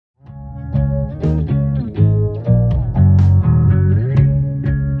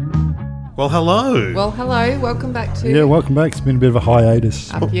Well, hello. Well, hello. Welcome back to Yeah, welcome back. It's been a bit of a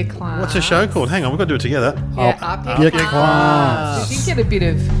hiatus. Up Your Class. What's the show called? Hang on, we've got to do it together. Yeah, Up Your Class. Did you get a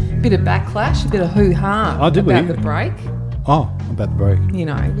bit of backlash, a bit of hoo-ha Oh, did we? about the break? Oh, about the break. You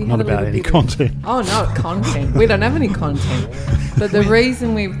know, we Not had a about little any bit of- content. Oh, no, content. We don't have any content. But the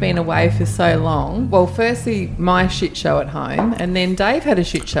reason we've been away for so long, well, firstly, my shit show at home, and then Dave had a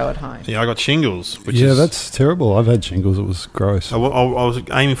shit show at home. Yeah, I got shingles, which Yeah, is... that's terrible. I've had shingles. It was gross. I was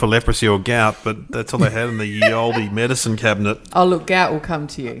aiming for leprosy or gout, but that's all they had in the ye olde medicine cabinet. Oh, look, gout will come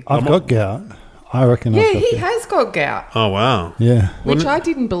to you. I've got gout. I reckon Yeah, I've got he gout. has got gout. Oh, wow. Yeah. Which Wouldn't- I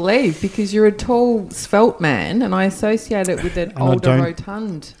didn't believe because you're a tall, svelte man, and I associate it with an I older, don't-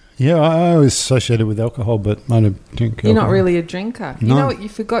 rotund. Yeah, I always associate it with alcohol, but I don't drink You're not alcohol. really a drinker. You No. know what? You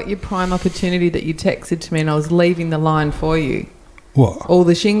forgot your prime opportunity that you texted to me, and I was leaving the line for you. What? All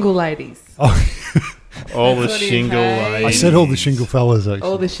the shingle ladies. Oh, All the That's what he shingle had. ladies. I said all the shingle fellas, actually.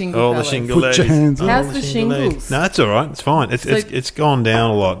 All the shingle All the fellas. shingle Put ladies. your hands All up. How's the shingle ladies. shingles? No, that's all right. It's fine. It's gone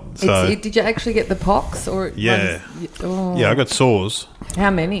down a lot. So Did you actually get the pox? Or it Yeah. oh. yeah, I got sores. How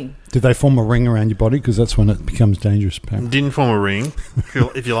many? Did they form a ring around your body? Because that's when it becomes dangerous, apparently. Didn't form a ring.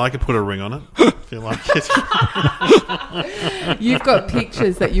 If you like it, put a ring on it. If you like it. You've got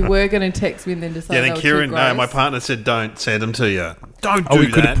pictures that you were going to text me and then decided Yeah, they then were Kieran, too no, gross. my partner said don't send them to you. Don't do Oh, we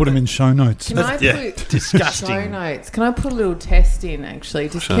that. could have put them in show notes. Can I Yeah, put disgusting. show notes? Can I put a little test in, actually?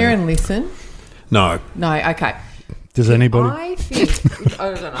 Does Sure. Kieran listen? No. No, okay. Does anybody? I think,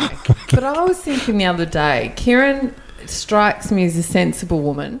 I don't know, but I was thinking the other day, Kieran strikes me as a sensible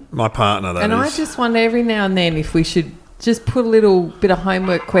woman, My partner, that and is. I just wonder every now and then if we should just put a little bit of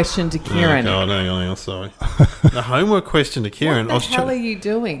homework question to Kieran. Oh, God, hang on, sorry. The homework question to Kieran. What the hell are you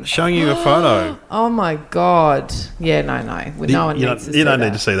doing? showing you a photo. Oh my God! Yeah, no. Well, no one you needs to don't, see you don't that.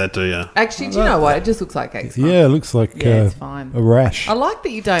 need to see that, do you? Actually, do you know what? It just looks like eczema. Yeah, it looks like Yeah, it's fine. a rash. I like that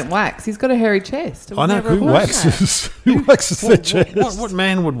you don't wax. He's got a hairy chest. I know, Never who have known Waxes. Who waxes their chest? What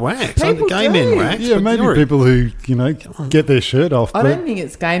man would wax? People Gay do. men wax. Yeah, but maybe you're- people who, get their shirt off. I but- don't think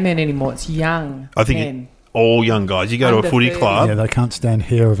it's gay men anymore. It's young I think men. all young guys. You go to Under a footy 30. club. Yeah, they can't stand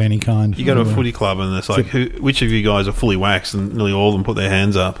hair of any kind. You go to a footy club and it's like, which of you guys are fully waxed? And nearly all of them put their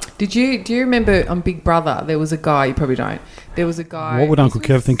hands up. Do you remember on Big Brother there was a guy, you probably don't, there was a guy... What would this Uncle was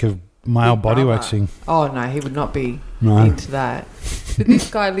Kev think of male Big body Brother. waxing? Oh no, he would not be No. into that. But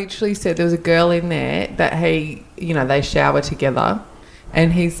this guy literally said there was a girl in there that they shower together,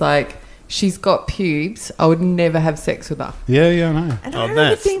 and he's like, she's got pubes, I would never have sex with her. Yeah, I know. And Oh, I remember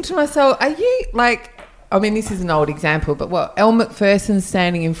that's- thinking to myself, are you like... I mean, this is an old example, but what, Elle Macpherson's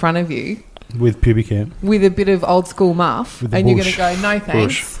standing in front of you With pubic hair. with a bit of old school muff, With the and you're bush. going to go, no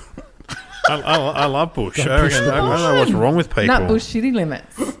thanks. I love Bush. I, Don't push reckon- the I don't know what's wrong with people. Nut bush city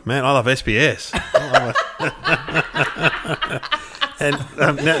limits. Man, I love SBS. And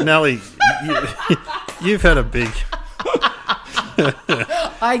Nelly, you've had a big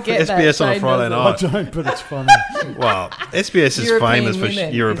I get that. SBS on a Shane Friday doesn't. night. I don't, but it's funny. Well, SBS is European famous for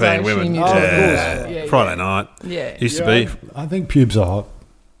women, European is I women. assume you Oh, of do. course. Yeah, Friday night Yeah. used to be. I think pubes are hot.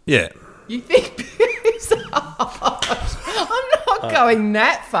 Yeah. You think pubes are hot? I'm not going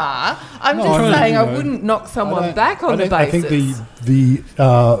that far. I'm No, just I know, saying I you know. wouldn't knock someone I don't- back on I the don't- basis. I think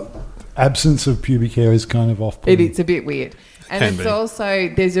the absence of pubic hair is kind of off. It's a bit weird. And Can it's be. also,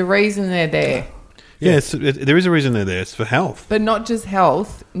 there's a reason they're there. Yeah, there is a reason they're there. It's for health. But not just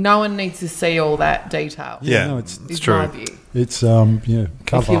health. No one needs to see all that detail. Yeah, no, it's is true. my view. It's If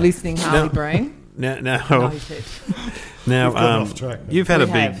cover. you're listening, Harley No. Brain. Now, Noted. We've gone off track. you've had We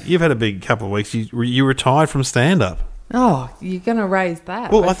have. you've had a big couple of weeks. You retired from stand up. Oh, you're going to raise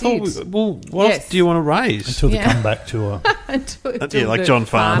that. Well, I did. thought. What Yes. else do you want to raise? Until the Yeah. comeback tour. Yeah, like John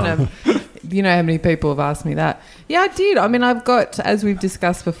Farnham. You know how many people have asked me that? Yeah, I did. I mean, I've got, as we've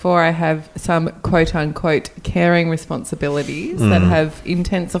discussed before, I have some quote-unquote caring responsibilities that have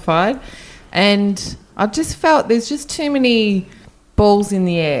intensified. And I've just felt there's just too many balls in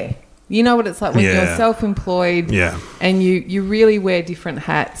the air. You know what it's like when Yeah. you're self-employed Yeah. and you really wear different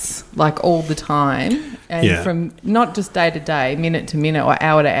hats like all the time and Yeah. from not just day to day, minute to minute or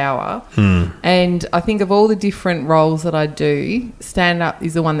hour to hour. Hmm. And I think of all the different roles that I do, stand-up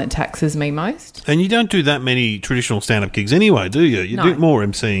is the one that taxes me most. And you don't do that many traditional stand-up gigs anyway, do you? You No. do more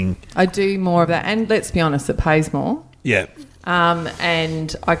emceeing. I do more of that. And let's be honest, it pays more. Yeah.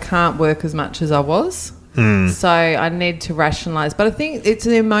 And I can't work as much as I was. So I need to rationalise. But I think it's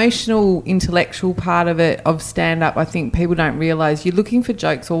an emotional, intellectual part of it, of stand-up. I think people don't realise you're looking for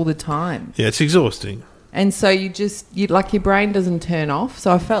jokes all the time. Yeah, it's exhausting. And so you like your brain doesn't turn off.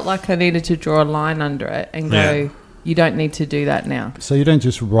 So I felt like I needed to draw a line under it and go, Yeah. you don't need to do that now. So you don't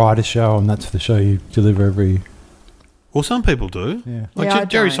just write a show and that's the show you deliver every Well, some people do. Yeah. Like Yeah, I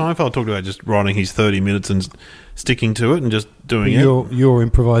Jerry don't. Seinfeld talked about just writing his 30 minutes and sticking to it and just doing it. You're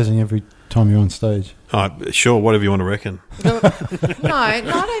improvising every time you're on stage. Sure, whatever you want to reckon. No, I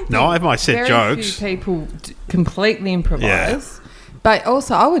don't think No, I have my set very jokes. few people completely improvise. But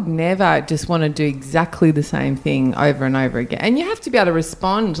also, I would never just want to do exactly the same thing over and over again. And you have to be able to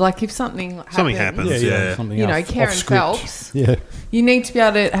respond. Like if something happens. Yeah. Something you know, else, Karen off script. Phelps. Yeah, You need to be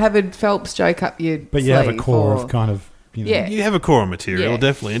able to have a Phelps joke up your but you have a sleeve core or- of kind of, you know. Yeah. You have a core of material, Yeah.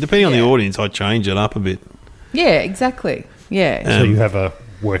 definitely. And depending on the Yeah. audience, I change it up a bit. Yeah, exactly. Yeah. So you have a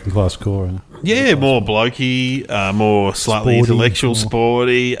working class core. Yeah, more blokey, more slightly Sporty, intellectual, more-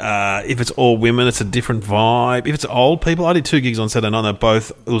 sporty. If it's all women, it's a different vibe. If it's old people, I did 2 gigs on Saturday night. They're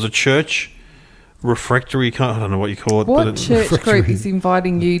both. It was a church refractory. I don't know what you call it. What but church group is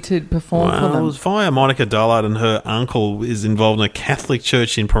inviting you to perform for Well, it them? was via Monica Dullard, and her uncle is involved in a Catholic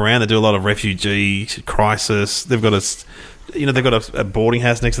church in Paran. They do a lot of refugee crisis. They've got a boarding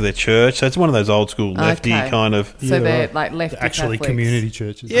house next to their church. So it's one of those old school lefty Okay. kind of. So Yeah, they're right. like lefty Actually, Catholics. community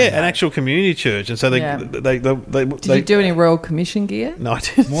churches. Yeah, an actual community church, and so they Yeah. Did Did you do any Royal Commission gear? No, I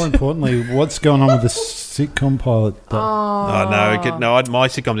didn't. More importantly, what's going on with the sitcom pilot? Oh no! My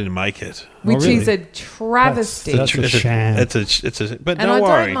sitcom didn't make it. Which really? is a travesty. That's a sham. It's a. But and don't I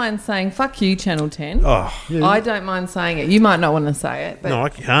worry. don't mind saying, fuck you, Channel 10. Oh Yeah. I don't mind saying it. You might not want to say it. But no, I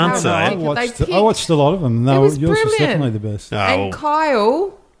can't No, say I it. They watched a lot of them. It No, was yours was brilliant. definitely the best. Oh, And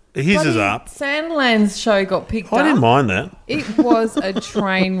Kyle, his is bloody up. Sandland's show got picked I up. didn't mind that. It was a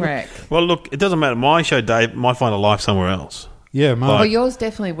train wreck. Well, look, it doesn't matter. My show, Dave, might find a life somewhere else, Yeah, Mark. Well, yours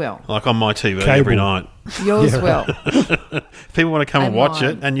definitely will. like on my TV Cable. every night. Yours Yeah, will. If people want to come and And watch mine.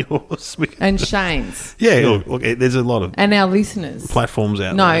 it, and yours, And Shane's. look, there's a lot of And our listeners. platforms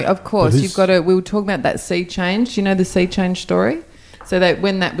out No, there. of course. But who's- You've got to. We were talking about that sea change. You know the sea change story? So that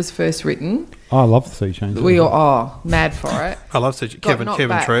when that was first written, I love the sea change. we were mad for it. I love such Got knocked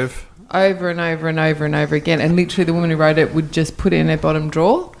back Trev. Over and over and over and over again. And literally the woman who wrote it would just put it in her bottom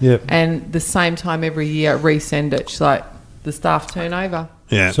drawer. Yep. And the same time every year resend it. She's like, the staff turnover.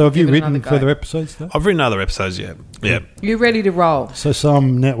 Yeah, So have you Give it written another go. further episodes though? I've written other episodes. Yeah. You're ready to roll. So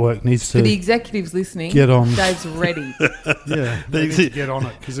some network needs For the to executives listening, get on. Dave's ready. yeah, they need to get on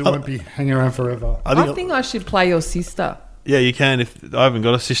it because it won't be hanging around forever. I think I should play your sister. Yeah, you can. If I haven't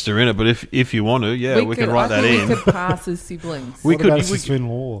got a sister in it, but if you want to, we can write that in. We could pass as siblings. We What could- about a we-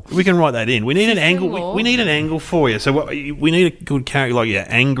 sister-in-law? We can write that in. We need an angle. Sister-in-law. We need an angle for you. So we need a good character, like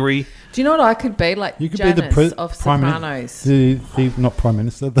angry. Do you know what I could be? Like You could Janice be the of prime Sopranos. the not prime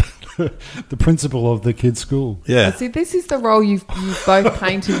minister, the principal of the kids' school. Yeah. See, this is the role you've both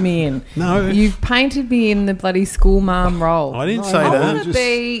painted me in. No. You've painted me in the bloody school mom role. I didn't No, say I that. want to Just-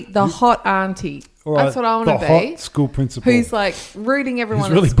 be the hot auntie. All right, That's what I want the to be. hot school principal. Who's like rooting everyone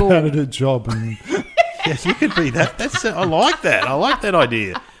Who's really at school. bad at her job, and Yes, you could be that. That's. I like that. I like that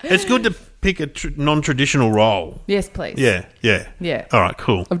idea. It's good to pick a non-traditional role. Yes, please. Yeah. Yeah. All right.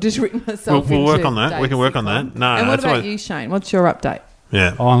 Cool. I've just written myself We'll work into on that. We Dave's can work on sitcom. that. No, and what that's about what- you, Shane? What's your update?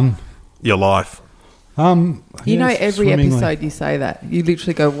 Yeah. on Your life. You know, yes, every swimmingly. episode you say that. You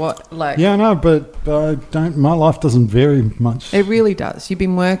literally go, what? Like, Yeah, I know, but I don't. My life doesn't vary much. it really does. You've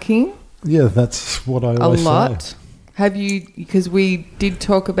been working Yeah, that's what I a always lot. say. Have you, because we did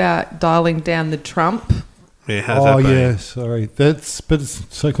talk about dialing down the Trump. Yeah. How's Oh that been? yeah, sorry. But it's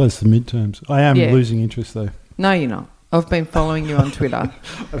so close to midterms. I am Yeah. losing interest though. No, you're not. I've been following you on Twitter.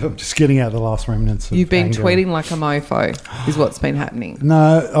 I'm just getting out the last remnants. Of You've been anger. tweeting like a mofo, is what's been happening.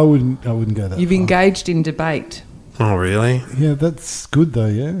 No, I wouldn't go that. You've far. engaged in debate. Oh, really? Yeah, that's good though.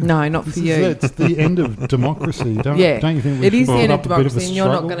 Yeah. No, not for you. It's the end of democracy. Don't you think we it is should the end put of up a bit democracy, and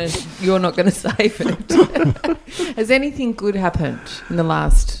you're not going to save it. Has anything good happened in the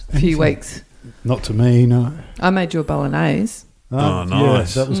last few weeks? Not to me, no. I made you a bolognese. Oh,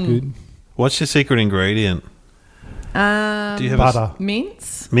 nice. Yeah, that was good. What's your secret ingredient? Do you have Butter.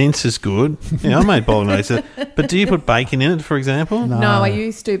 Mince? Mince is good. Yeah, I made bolognese. But do you put bacon in it, for example? No. No, I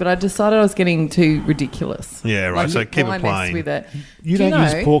used to, but I decided I was getting too ridiculous. Yeah, right. So keep why it mess plain. with it? You Do don't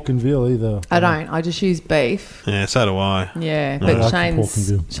know- use pork and veal either. I don't. I just use beef. Yeah, so do I. Yeah, I but like the pork and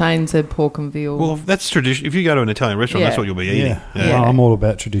veal. Shane's a pork and veal. Well, that's tradition. If you go to an Italian restaurant, Yeah. that's what you'll be eating. Yeah. Yeah, Well, I'm all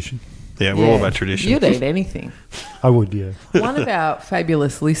about tradition. Yeah, we're all about tradition. You'd eat anything. I would, yeah. One of our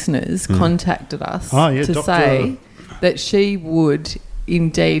fabulous listeners contacted us Oh, yeah, to Dr. say that she would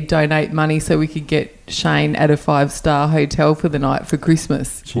indeed donate money so we could get Shane at a 5-star hotel for the night for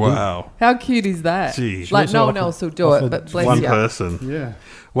Christmas. She Wow. How cute is that? Gee. She Like also no one offered- else will do it, offered but bless One you. person. did. Yeah.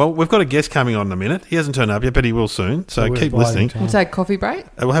 Well, we've got a guest coming on in a minute. He hasn't turned up yet, but he will soon. So we're keep buying listening. time. We'll take a coffee break.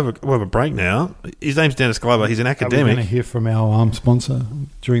 We'll have a break now. His name's Dennis Glover. He's an Are we going academic. to hear from our sponsor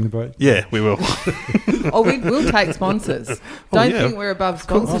during the break? Yeah, we will. Oh, we'll take sponsors. Don't yeah. think we're above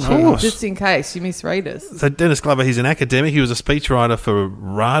course. sponsorship, just in case you misread us. So Dennis Glover, he's an academic. He was a speechwriter for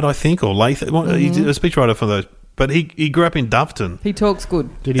Rudd, I think, or Latham. He's a speechwriter for those. But he grew up in Doveton. He talks good.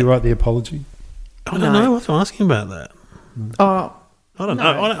 Did he write the apology? I don't know. I have to ask him about that. Oh, I don't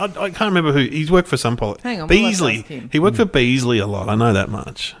No. know. I can't remember who. He's worked for some politics. Hang on, we'll Beasley. ask him. He worked for Beasley a lot. I know that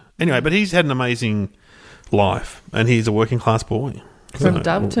much. Anyway, but he's had an amazing life, and he's a working class boy. from So-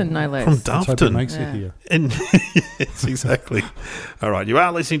 Doveton, no less. From Let's hope it Doveton. makes Yeah. it here. And yes, exactly. All right, you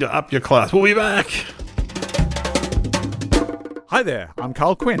are listening to Up Your Class. We'll be back. Hi there, I'm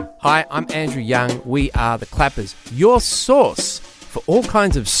Carl Quinn. Hi, I'm Andrew Young. We are the Clappers, your source for all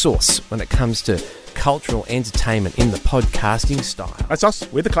kinds of sauce when it comes to cultural entertainment in the podcasting style. That's us,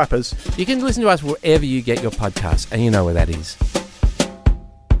 we're the Clappers. You can listen to us wherever you get your podcasts, and you know where that is.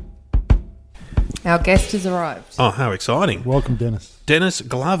 Our guest has arrived. Oh, how exciting. Welcome, Dennis. Dennis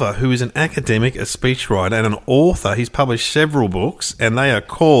Glover, who is an academic, a speechwriter, and an author. He's published several books, and they are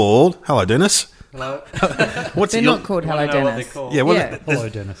called... Hello, Dennis. Hello. What's They're your... not called Hello I know what Dennis. they're called. Yeah, what Yeah. Hello,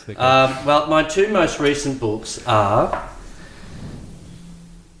 Dennis. Well, my two most recent books are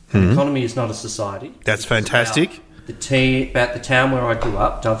Hmm. Economy is Not a Society. That's which is fantastic. About the town where I grew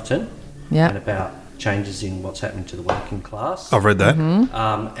up, Doveton, and Yeah. about changes in what's happening to the working class. I've read that.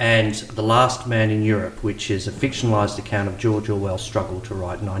 And The Last Man in Europe, which is a fictionalised account of George Orwell's struggle to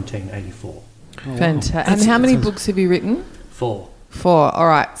write 1984. Fantastic. And how many books have you written? 4. 4. All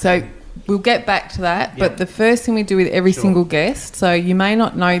right. So we'll get back to that. But the first thing we do with every Sure. single guest, so you may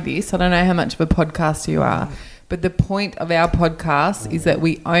not know this, I don't know how much of a podcaster you are, but the point of our podcast is that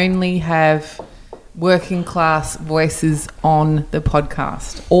we only have working class voices on the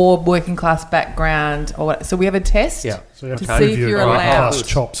podcast or working class background or what. So we have a test Yeah. So you have to to see prove if your you're Right. allowed class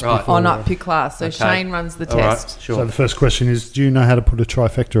chops Right. before. on up your class. So Okay. Shane runs the All right, test. sure. So the first question is, do you know how to put a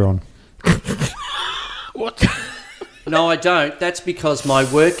trifecta on? What? No, I don't. That's because my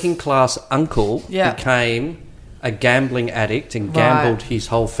working class uncle Yeah. became a gambling addict and Right. gambled his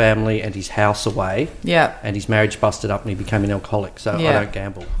whole family and his house away, Yeah. and his marriage busted up and he became an alcoholic. So Yeah. I don't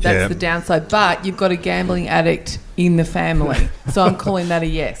gamble. That's Yeah. the downside. But you've got a gambling addict in the family. So I'm calling that a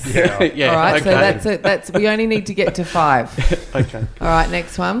yes. Yeah, All right. So okay. that's it. That's we only need to get to 5. Okay. All right.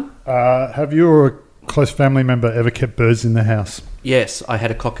 Next one. Have you or a close family member ever kept birds in the house? Yes, I had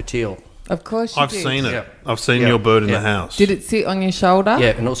a cockatiel. Of course you I've did. seen it. Yeah. I've seen Yeah. your bird in Yeah. the house. Did it sit on your shoulder? Yeah,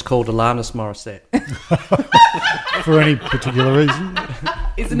 and it was called Alanis Morissette. For any particular reason?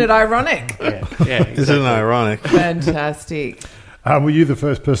 Isn't it ironic? Yeah, yeah. Isn't it ironic? Fantastic. Were you the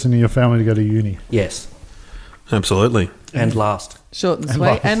first person in your family to go to uni? Yes, Absolutely. and last. Short and sweet.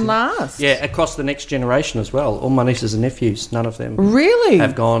 last. And last. Yeah, across the next generation as well. All my nieces and nephews, none of them Really?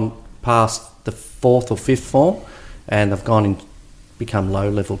 have gone past the 4th or 5th form, and they've gone and become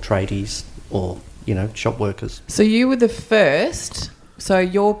low-level tradies or, shop workers. So you were the first. So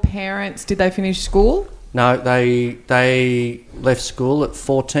your parents, did they finish school? No, they left school at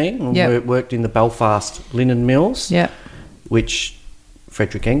 14 and Yep. worked in the Belfast linen mills, Yeah. which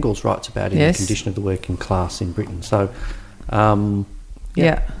Frederick Engels writes about in Yes. The Condition of the Working Class in Britain. So,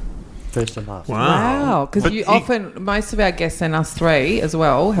 Yeah. first and last. Wow. Because But you he- often, most of our guests and us 3 as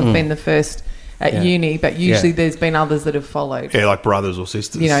well have been the first at Yeah. uni, but usually Yeah. there's been others that have followed. Yeah, like brothers or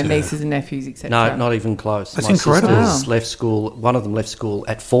sisters. You know, yeah. nieces and nephews, etc. No, not even close. That's My incredible. sisters left school. One of them left school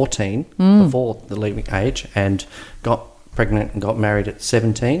at 14, Mm. before the leaving age, and got pregnant and got married at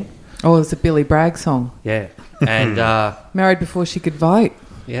 17. Oh, it's a Billy Bragg song. Yeah, and Married before she could vote.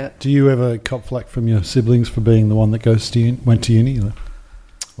 yeah. Do you ever cop flack from your siblings for being the one that went to uni?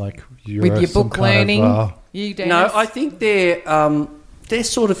 Like you're With your some book kind of, learning. You, Dennis? No, I think they're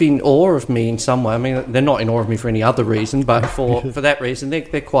sort of in awe of me in some way. I mean, they're not in awe of me for any other reason, but for that reason, they're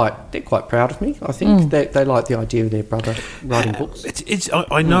quite proud of me. I think they like the idea of their brother writing books.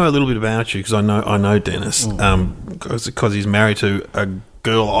 I know a little bit about you because I know Dennis because he's married to a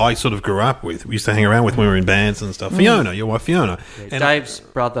girl I sort of grew up with. We used to hang around with when we were in bands and stuff. Fiona, your wife Fiona. And Dave's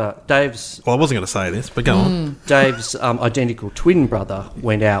brother, well, I wasn't going to say this, but go on. Dave's identical twin brother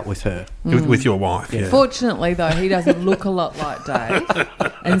went out with her. With your wife, yeah. Fortunately, though, he doesn't look a lot like Dave,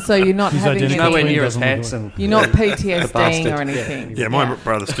 and so you're not He's having identical. Nowhere any. near as doesn't look handsome. You're not PTSDing bastard. or anything. Yeah, my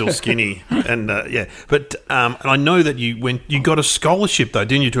brother's still skinny, and but and I know that you got a scholarship though,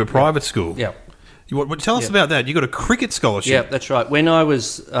 didn't you, to a private school? Yeah. Tell us about that. You got a cricket scholarship. Yeah, that's right. When I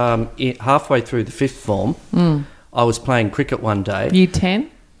was halfway through the 5th form, I was playing cricket one day. Year 10?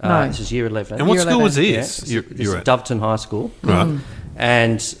 No. This is year 11. And what Year school was 11. this? This You're is at Doveton High School. right.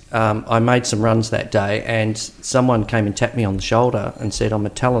 And I made some runs that day, and someone came and tapped me on the shoulder and said, "I'm a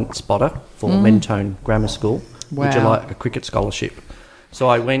talent spotter for Mentone Grammar School. Would you Wow. like a cricket scholarship?" So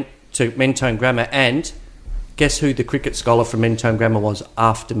I went to Mentone Grammar, and guess who the cricket scholar from Mentone Grammar was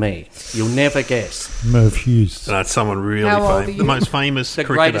after me? You'll never guess. Merv Hughes. No, it's someone really How old are famous. you? The most famous The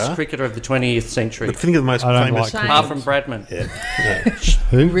cricketer. greatest cricketer of the 20th century. But think of the most I don't famous. like Apart from Bradman.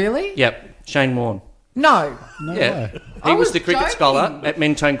 Who? Really? Yep, Shane Warne. No. No Yeah. way. He I was was the cricket joking. scholar at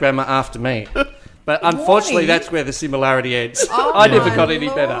Mentone Grammar after me. But unfortunately, Warnie? that's where the similarity ends. Oh I never my got any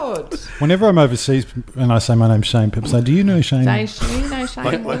better. Lord. Whenever I'm overseas and I say my name's Shane, people say, "Do you know Shane?" Shane, you know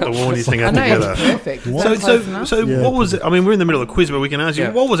Shane. Like the Warnies thing I up know it's together. perfect. Is So, that close enough? Yeah. what was it? I mean, we're in the middle of a quiz, but we can ask you,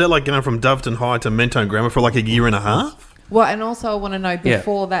 Yeah. what was it like going from Doveton High to Mentone Grammar for like a year and a half? Well, and also I want to know, Yeah.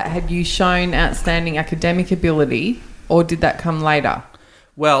 before that, had you shown outstanding academic ability, or did that come later?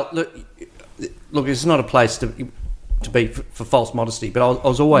 Well, look, it's not a place to be for false modesty, but I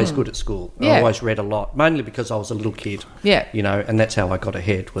was always good at school. Yeah. I always read a lot, mainly because I was a little kid. Yeah. You know, and that's how I got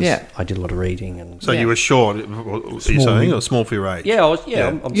ahead. Was Yeah. I did a lot of reading and. So Yeah. you were short, what are you saying, or small for your age? Yeah, I was. Yeah,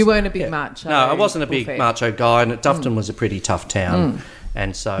 Yeah. I'm You weren't a big macho. No, I wasn't a big bullfed. macho guy, and Doveton was a pretty tough town,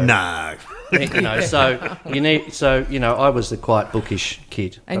 and so No. you know, I was a quite bookish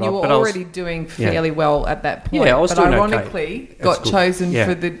kid, And But you I- were but I was- already doing fairly well at that point. Yeah, I was but doing okay ironically at got school. chosen Yeah.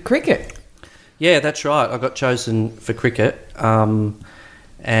 for the cricket. Yeah, that's right. I got chosen for cricket,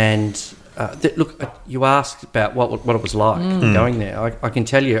 look, you asked about what it was like going there. I can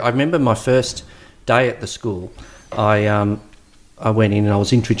tell you. I remember my first day at the school. I went in and I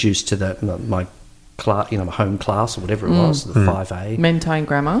was introduced to my class, my home class or whatever it was, the 5A. Mentone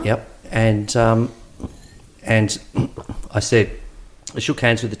Grammar. Yep, and I said. I shook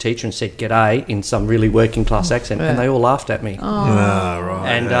hands with the teacher and said "G'day" in some really working class accent, and they all laughed at me. Ah,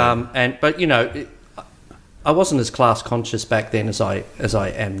 right. But I wasn't as class conscious back then as I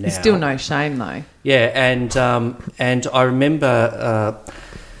am now. There's still no shame though. Yeah, and I remember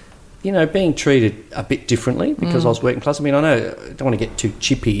being treated a bit differently because I was working class. I mean, I know I don't want to get too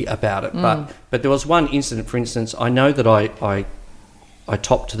chippy about it, but there was one incident, for instance. I know that I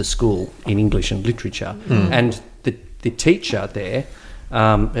topped the school in English and literature, and the teacher there.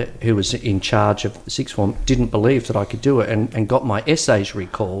 Who was in charge of the sixth form, didn't believe that I could do it and got my essays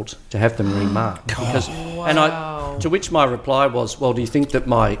recalled to have them remarked. To which my reply was, well, do you think that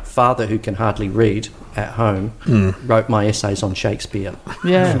my father, who can hardly read at home, wrote my essays on Shakespeare?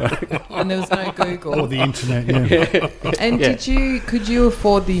 Yeah. And there was no Or Google. the internet, yeah. And could you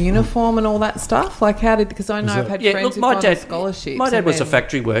afford the uniform and all that stuff? Like because I know I've had friends who've gone on scholarships. My dad and was a then-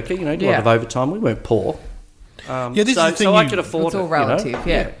 factory worker, did a lot Yeah. of overtime. We weren't poor. This is the thing so I you- could afford It's all it. you know? relative,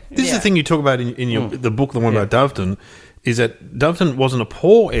 yeah. This is the thing you talk about in your the book, the one Yeah. about Doveton, is that Doveton wasn't a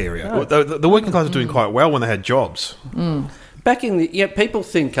poor area. No. The working class were doing quite well when they had jobs. Back in people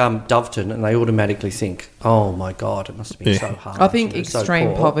think Doveton and they automatically think, oh my God, it must have been Yeah. so hard. I think it was so extreme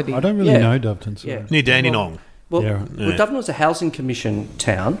poor. poverty. I don't really Yeah. know Doveton. So. Yeah. Near Dandenong. Well, Yeah. well, Doveton was a housing commission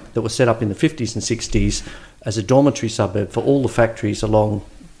town that was set up in the 50s and 60s as a dormitory suburb for all the factories along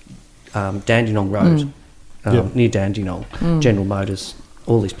Dandenong Road, Yeah. near Dandenong, General Motors,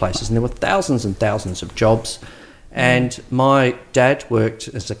 all these places. And there were thousands and thousands of jobs. And my dad worked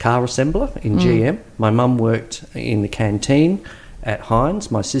as a car assembler in GM. My mum worked in the canteen at Heinz.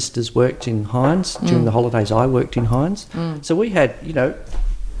 My sisters worked in Heinz. During the holidays, I worked in Heinz. So we had,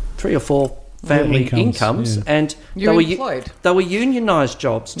 3 or 4 family incomes, incomes, yeah. and You're they were employed. they were unionised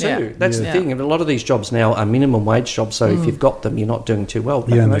jobs too. Yeah. That's Yeah. the thing. And a lot of these jobs now are minimum wage jobs. So if you've got them, you're not doing too well. Back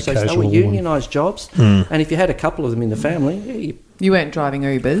Yeah, in and those they're days, they were casual and- unionised jobs, and if you had a couple of them in the family, yeah, You weren't driving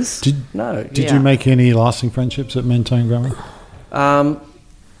Ubers. Did Yeah. you make any lasting friendships at Mentone Grammar?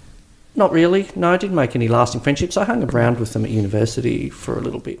 not really. No, I didn't make any lasting friendships. I hung around with them at university for a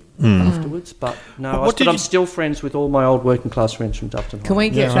little bit afterwards, but no. What did I'm you- still friends with all my old working class friends from Doveton. Can we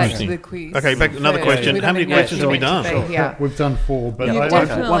get Yeah, back interesting. to the quiz? Okay, back another first? question. We How don't many even know questions if have we you're meant done? to be here. We've done 4, but You've I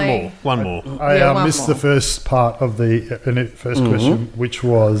definitely- One more. I Yeah, one missed more. the first part of the first question, which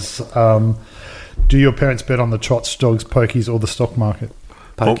was, do your parents bet on the trots, dogs, pokies, or the stock market?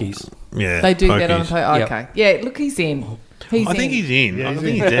 Pokies. Yeah, They do get on. pokies. Yep. Okay. Yeah, look, he's in. He's I think in. he's in. Yeah, I he's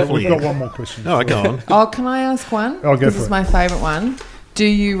think in. he's definitely We've got in. one more question. Oh, go on. Oh, can I ask one? Oh, go This for is it. my favourite one. Do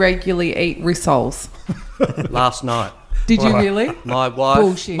you regularly eat rissoles? Last night. Did you really? My wife,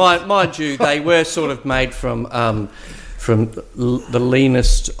 Bullshit. mind you, they were sort of made from the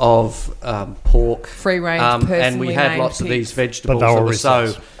leanest of pork, Free range, and we personally had named lots of these pigs. vegetables But they that were were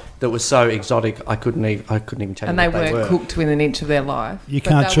rissoles. so exotic. I couldn't even tell And you they what they weren't were. cooked within an inch of their life. You But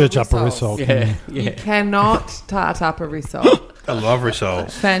can't they were church up a rissoles. rissole, can Yeah, you? yeah. You cannot tart up a rissole. I love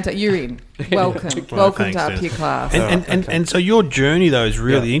rissoles. Fantastic. You're in. Welcome. Well, Welcome thanks, to Up Dennis. Your Class. And so your journey though is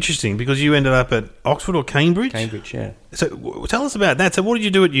really interesting because you ended up at Oxford or Cambridge. Cambridge, yeah. So tell us about that. So what did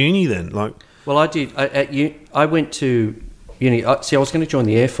you do at uni then? Like, Well, I did. I went to uni. See, I was going to join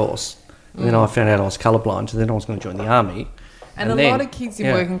the Air Force, and then I found out I was colourblind, and then I was going to join the Army. And a then- lot of kids in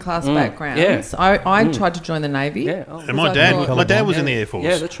yeah. working class backgrounds. Yeah. I tried to join the Navy. Yeah. And my dad was in the Air Force.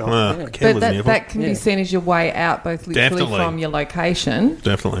 Yeah, that's right. Ken But was in the Air Force. that can be Yeah. seen as your way out, both literally Definitely. from your location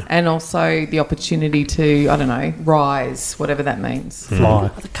Definitely. and also the opportunity to, I don't know, rise, whatever that means.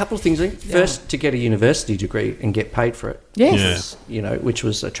 Fly. A couple of things. First, to get a university degree and get paid for it. Yes. You know, which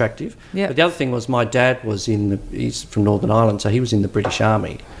was attractive. Yeah. But the other thing was my dad was he's from Northern Ireland, so he was in the British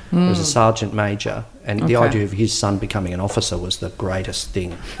Army. He was a sergeant major, and the Okay. idea of his son becoming an officer was the greatest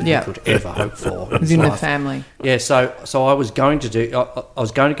thing that Yeah. he could ever hope for. It was his in the life. family. Yeah, so I was going to I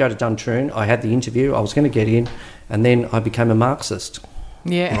was going to go to Duntroon. I had the interview. I was going to get in, and then I became a Marxist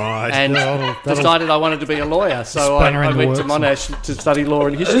Yeah. Right. and that'll- decided I wanted to be a lawyer. So Spanner I in the went to works. Monash to study law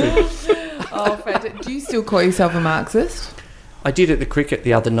and history. Oh, fantastic. Do you still call yourself a Marxist? I did at the cricket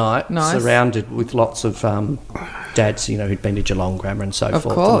the other night, Nice. surrounded with lots of dads, who'd been to Geelong Grammar and so Of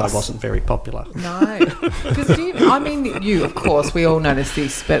forth, course. and I wasn't very popular. No. Because you, of course, we all notice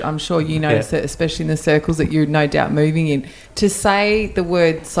this, but I'm sure you notice it, especially in the circles that you're no doubt moving in. To say the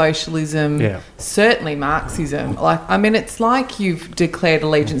word socialism, Yeah. certainly Marxism, it's like you've declared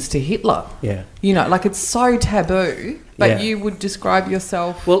allegiance to Hitler. Yeah. You know, like it's so taboo, but Yeah. you would describe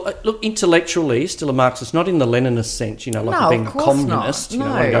yourself. Well, look, intellectually, still a Marxist, not in the Leninist sense, like No, being a of course communist, not.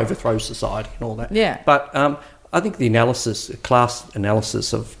 wanting to No. overthrow society and all that. Yeah. But I think the class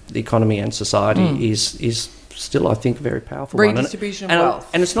analysis of the economy and society is still, I think, a very powerful one. Redistribution of And wealth.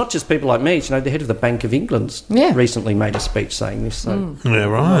 And it's not just people like me. The head of the Bank of England's Yeah. recently made a speech saying this. So Yeah,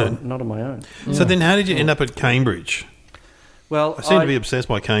 right. not on my own. So then how did you end up at Cambridge? Well, I seem to be obsessed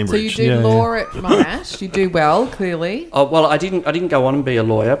by So you Cambridge. do law at Monash. You do well, clearly. Oh, well, I didn't go on and be a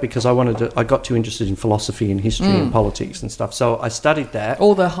lawyer because I got too interested in philosophy and history and politics and stuff. So I studied that.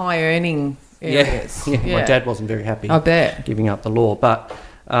 All the high earning areas. Yeah. My dad wasn't very happy I bet. giving up the law, but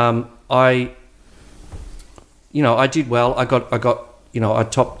I did well. I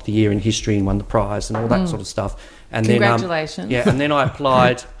topped the year in history and won the prize and all that sort of stuff. And Congratulations. Then, and then I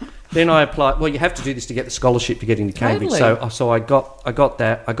applied. Well, you have to do this to get the scholarship to get into Cambridge. Totally. So I got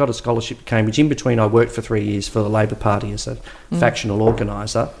that. I got a scholarship to Cambridge. In between, I worked for 3 years for the Labor Party as a factional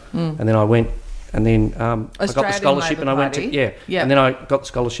organiser, and then I went. And then I got the Australian scholarship, Labor and I went to Party. Yeah. And then I got the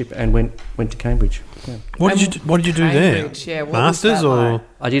scholarship and went to Cambridge. Yeah. What did you do there? Cambridge, yeah, what was Masters that or like?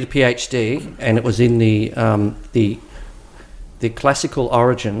 I did a PhD, and it was in the classical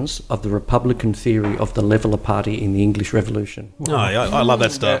origins of the Republican theory of the Leveller Party in the English Revolution. Oh, yeah, I love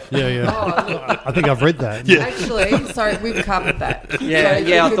that stuff. Yeah. Oh, look, I think I've read that. actually, sorry, we've covered that. Yeah, if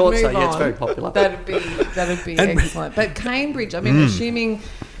yeah, we I could thought so. move Yeah, it's on, very popular. That'd be excellent. But Cambridge, I mean, assuming,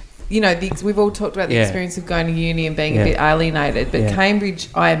 we've all talked about the Yeah. experience of going to uni and being Yeah. a bit alienated, but Yeah. Cambridge,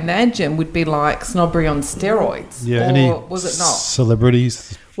 I imagine, would be like snobbery on steroids. Yeah, or any was it not?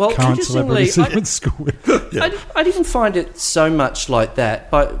 celebrities, Well, current interestingly, celebrities you went to school with? I didn't find it so much like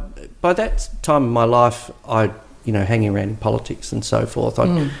that. But by that time in my life, hanging around in politics and so forth,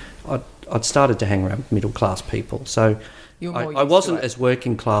 I'd started to hang around with middle class people. So You were more I used to wasn't it. as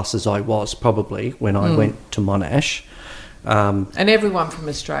working class as I was probably when I went to Monash. And everyone from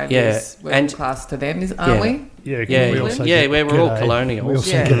Australia Yeah, is working and- class to them, aren't we? Yeah, Yeah, we also yeah, get where we're all g'day. colonials. We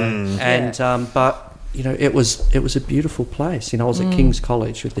also Yeah. get a- And but it was a beautiful place. I was at King's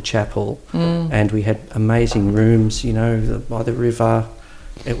College with the chapel, and we had amazing rooms. By the river.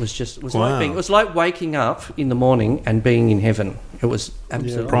 It was Wow. like waking up in the morning and being in heaven. It was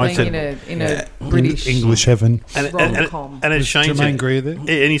absolutely. Bright Being said- in a British English heaven. And rom-com. it's changed. Jermaine Greer there?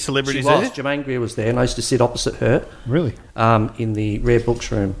 Any She celebrities was. there? Jermaine Greer was there, and I used to sit opposite her Really? in the rare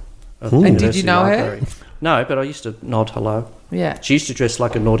books room. Of Ooh. the And did you University know her? Library. No, but I used to nod hello. Yeah. She used to dress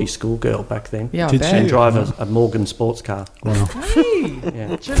like a naughty schoolgirl back then. Yeah, I Did bet. she? And drive a Morgan sports car. Wow. Hey,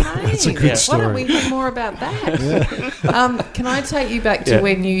 Yeah. Jermaine. That's a good Why don't story. we hear more about that? Can I take you back to Yeah.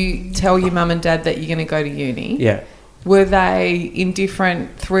 when you tell your mum and dad that you're going to go to uni? Yeah. Were they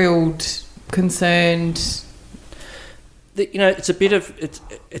indifferent, thrilled, concerned? It's a bit of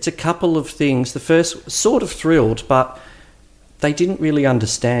it's a couple of things. The first, sort of thrilled, but they didn't really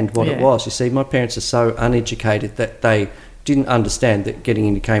understand what it Yeah. was. You see, my parents are so uneducated that they didn't understand that getting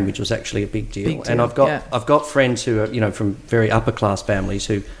into Cambridge was actually a big deal. Big And deal, I've got friends who are from very upper class families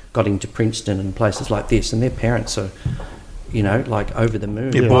who got into Princeton and places like this, and their parents are like over the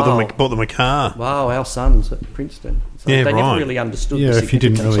moon. You Wow. bought them a car. Wow, our son's at Princeton. So Yeah, they right. never really understood. Yeah, the if you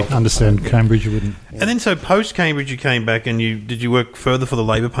didn't significance really of it. understand Cambridge, you wouldn't. And then, so post Cambridge, you came back and did you work further for the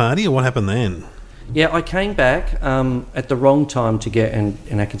Labor Party, or what happened then? Yeah, I came back at the wrong time to get an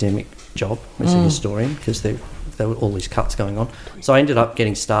academic job as a historian because there were all these cuts going on. So I ended up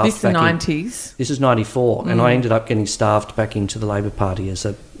getting staffed. This is the back in- 90s. This is 94, and I ended up getting staffed back into the Labor Party as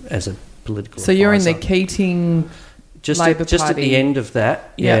a political. So you're in the advisor. Keating just at Party. the end of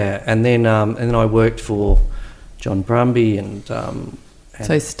that, Yeah. yeah. And then I worked for John Brumby and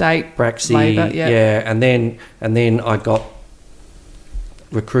So state Braxy, Labor, yeah. and then I got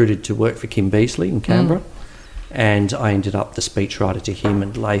recruited to work for Kim Beazley in Canberra, and I ended up the speechwriter to him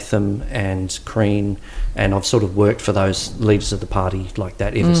and Latham and Crean, and I've sort of worked for those leaders of the party like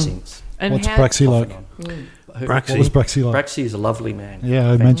that ever since. And What's how- Braxy like? Who- What was Braxy. Braxy like? Braxy is a lovely man.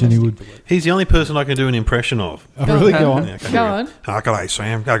 Yeah, I imagine he Fantastic would. to work He's the only person I can do an impression of. Oh, really? Go on. Yeah, okay. Go on. G'day,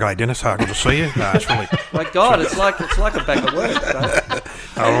 Sam. G'day, Dennis. Good to see you. It's really... My God, it's like a bag of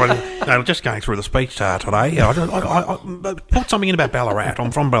work. No, just going through the speech today. I put something in about Ballarat.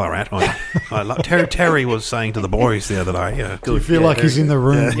 I'm from Ballarat. Terry was saying to the boys the other day. Do you feel like he's in the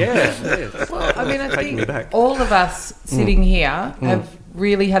room? Yeah. Well, I mean, I Taking me think back. all of us sitting here have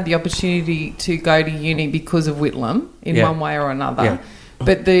really had the opportunity to go to uni because of Whitlam in Yeah. one way or another. Yeah.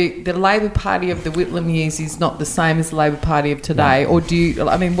 But the Labor Party of the Whitlam years is not the same as the Labor Party of today. Or do you?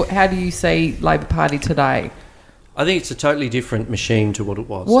 I mean, how do you see Labor Party today? I think it's a totally different machine to what it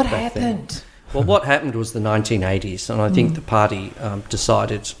was. What back then. happened? Well, what happened was the 1980s, and I think the party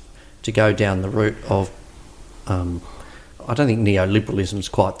decided to go down the route of, I don't think neoliberalism is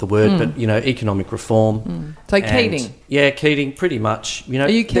quite the word, but economic reform. So And- Keating. Yeah, Keating, pretty much. Are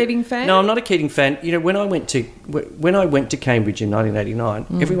you a Keating fan? No, I'm not a Keating fan. When I went to Cambridge in 1989,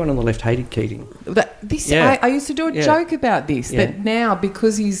 everyone on the left hated Keating. I used to do a Yeah. joke about this. Yeah. That now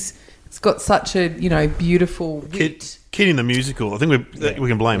because he's got such a beautiful wit. Kidding the musical. I think we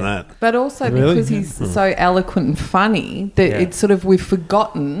can blame that. But also Really? because he's so eloquent and funny that Yeah. it's sort of we've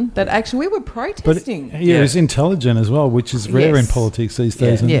forgotten that actually we were But protesting. yeah, he's intelligent as well, which is rare in Yes. politics these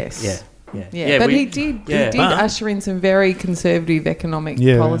days. isn't it? Yes. Yeah. But we- he did yeah. But- usher in some very conservative economic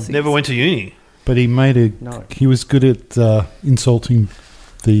Yeah. policies. Never went to uni. But he made No. he was good at insulting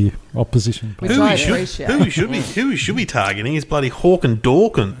the opposition. Which Who I he should appreciate. who he should be targeting is bloody Dawkins,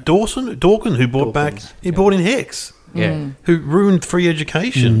 who brought back brought in Hicks, Yeah. who ruined free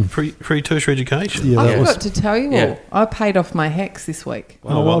education, free tertiary education. Yeah, I that was. forgot to tell you all, Yeah. I paid off my HECS this week.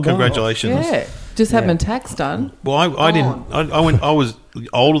 Oh, well done. congratulations. Yeah, just had Yeah. my tax done. Well, I Gone. didn't. I was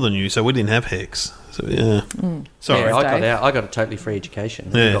older than you, so we didn't have Hicks. So yeah, sorry. Yeah, I got Dave. out. I got a totally free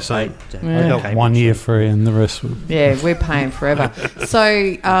education. Yeah, I got same. paid to I go to got Cambridge. 1 year free, and the rest were. Yeah, we're paying forever.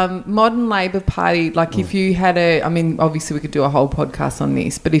 So, modern Labor Party, like if you had obviously we could do a whole podcast on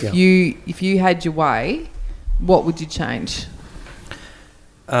this, but if you had your way, what would you change?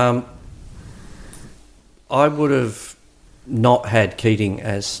 I would have not had Keating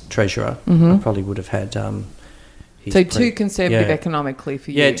as treasurer. I probably would have had. His So too conservative yeah. economically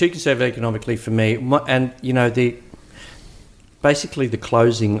for you. Yeah, too conservative economically for me. And basically the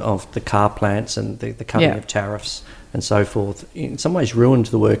closing of the car plants and the cutting Yeah. of tariffs and so forth, in some ways ruined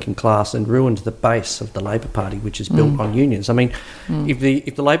the working class and ruined the base of the Labor Party, which is built on unions. I mean, if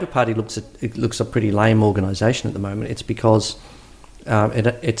the Labor Party looks a pretty lame organisation at the moment, it's because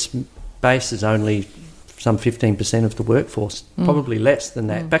its base is only some 15% of the workforce, probably less than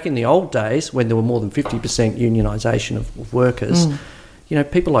that. Back in the old days, when there were more than 50% unionisation of workers,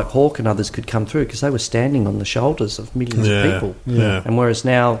 people like Hawke and others could come through because they were standing on the shoulders of millions of people. Yeah. And whereas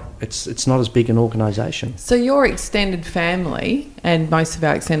now it's not as big an organisation. So your extended family, and most of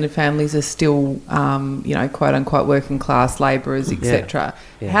our extended families are still, quote unquote working class labourers, etc.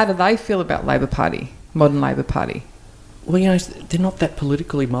 Yeah. How do they feel about Labor Party, modern Labor Party? Well, they're not that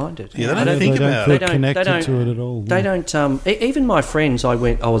politically minded. Yeah, they don't think they about don't it. feel connected to it at all. They don't. Even my friends I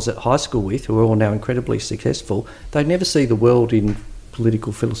was at high school with, who are all now incredibly successful, they never see the world in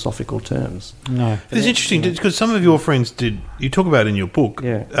political philosophical terms. No. It's interesting because some of your friends did. You talk about it in your book.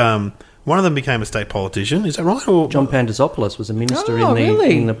 Yeah. One of them became a state politician. Is that right? Or John Pandazopoulos was a minister Oh,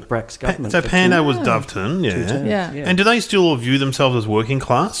 really? in the Brax government. So for Pando was Doveton, yeah. Yeah. And do they still view themselves as working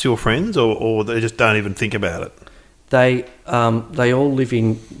class, your friends, or they just don't even think about it? They all live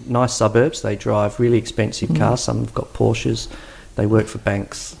in nice suburbs. They drive really expensive cars. Some have got Porsches. They work for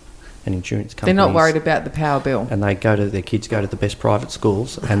banks and insurance companies. They're not worried about the power bill. And their kids go to the best private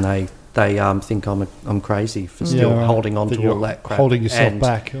schools, and they think I'm crazy for still right. holding on That to you're all that crap. holding yourself And-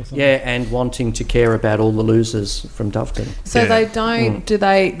 back or something. Yeah, and wanting to care about all the losers from Doveton. So Yeah. they don't. Do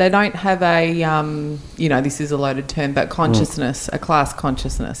they? They don't have a. This is a loaded term, but consciousness, a class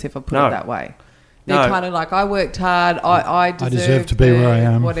consciousness, if I put No. it that way. They're No. kind of like, I worked hard. I deserve to be where I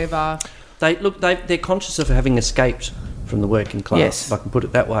am. Whatever. They're conscious of having escaped from the working class, Yes. if I can put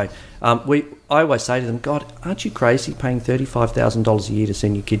it that way. I always say to them, God, aren't you crazy paying $35,000 a year to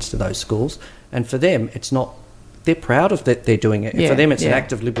send your kids to those schools? And for them, it's not they're proud of that they're doing it. Yeah, For them, it's an yeah.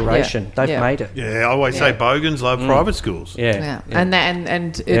 act of liberation. Yeah, They've yeah. made it. Yeah, I always say bogans love private schools. Yeah. And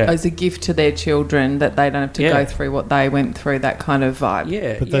it Yeah. as a gift to their children that they don't have to Yeah. go through what they went through, that kind of vibe.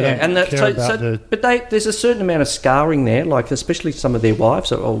 Yeah, But they don't care about the- but there's a certain amount of scarring there. Like especially some of their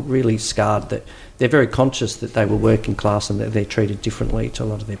wives are all really scarred. That they're very conscious that they were working class and that they're treated differently to a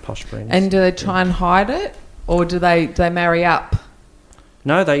lot of their posh friends. And do they try and hide it, or do they marry up?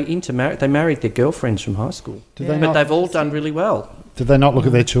 No, they intermarried. They married their girlfriends from high school. Do Yeah. they But not? they've all done really well. Do they not look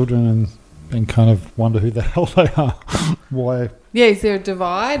at their children and kind of wonder who the hell they are? Why? Yeah, is there a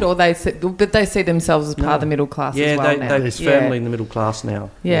divide, or they see themselves as part of the middle class Yeah, as well now? they're firmly in the middle class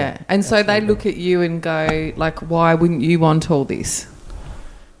now. Yeah, and so they look at you and go, like, why wouldn't you want all this?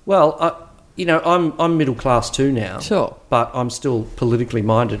 Well, I'm middle class too now. Sure. But I'm still politically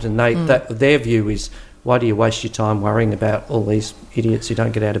minded, and their view is, why do you waste your time worrying about all these idiots who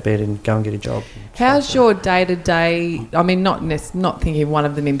don't get out of bed and go and get a job? How's your day-to-day, I mean, not thinking of one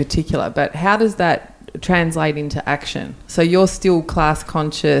of them in particular, but how does that translate into action? So you're still class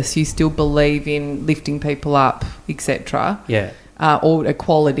conscious, you still believe in lifting people up, etc. Yeah. Or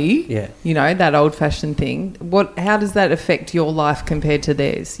equality, Yeah. you know, that old-fashioned thing. How does that affect your life compared to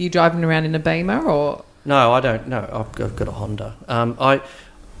theirs? You driving around in a Beamer, or...? No, I don't. No, I've got a Honda.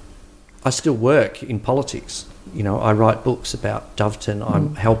 I still work in politics. You know, I write books about Doveton.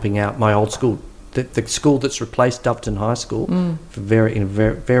 I'm helping out my old school, the school that's replaced Doveton High School. In a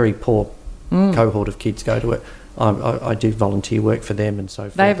very poor cohort of kids go to it. I do volunteer work for them and so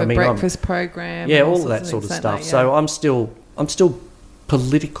forth. They have a I'm- breakfast program. yeah, and all sorts that sort of things, stuff. don't they? So I'm still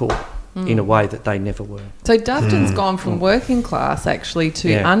political in a way that they never were. So Doveton's gone from working class actually to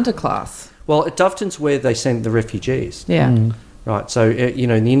Yeah. underclass. Well, at Doveton's where they send the refugees. Yeah. Right, so in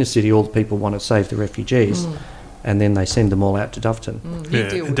the inner city, all the people want to save the refugees, and then they send them all out to Doveton. You Yeah,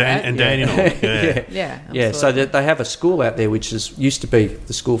 deal with and that. Daniel. Yeah. Yeah, Yeah, so absolutely. that they have a school out there which used to be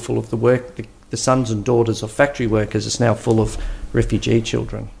the school full of the sons and daughters of factory workers. It's now full of refugee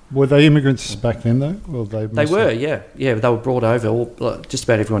children. Were they immigrants back then, though? Or They mostly- were, yeah. They were brought over. Just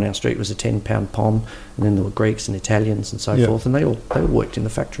about everyone on our street was a 10-pound pom, and then there were Greeks and Italians and so Yeah. forth, and they all worked in the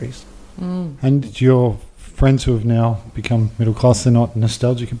factories. And your friends who have now become middle class, they're not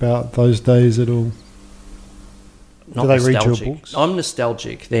nostalgic about those days at all? Not Do they read your nostalgic. books? I'm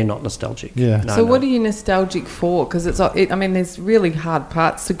nostalgic. They're not nostalgic. Yeah. No, So no. what are you nostalgic for? Because I mean, there's really hard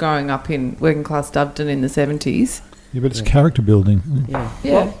parts to growing up in working class Doveton in the 70s. Yeah, but it's character building. Yeah.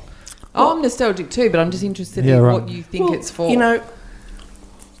 Yeah. Well, I'm nostalgic too, but I'm just interested Yeah, in right. what you think well, it's for. You know,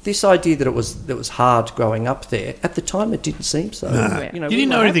 this idea that it was hard growing up there, at the time it didn't seem so. Nah. You You we didn't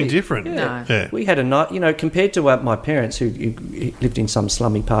were know anything happy. different. No. Yeah. We had a night, compared to my parents who lived in some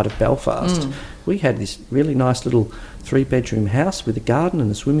slummy part of Belfast, we had this really nice little 3-bedroom house with a garden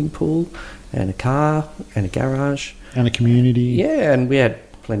and a swimming pool and a car and a garage. And a community. Yeah, and we had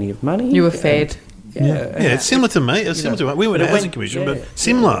plenty of money. You were and- fed. Yeah, Yeah, it's similar to me. It's similar to me. We were in but a it housing went- commission, yeah, but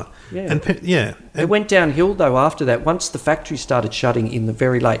similar. yeah. And It and went downhill though after that. Once the factory started shutting in the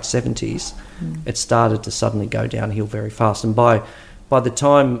very late 70s, it started to suddenly go downhill very fast. And by the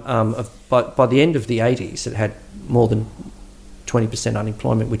time by the end of the 80s, it had more than 20%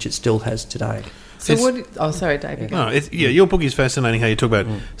 unemployment, which it still has today. So It's- what? Oh, sorry, David. No, your book is fascinating. How you talk about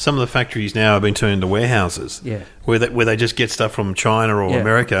some of the factories now have been turned into warehouses, Yeah. where they just get stuff from China or Yeah.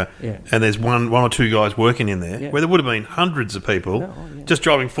 America, Yeah. and there's one or two guys working in there, Yeah. where there would have been hundreds of people yeah. just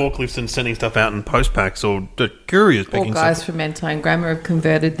driving forklifts and sending stuff out in post packs or the couriers All picking guys stuff. from Mentone Grammar have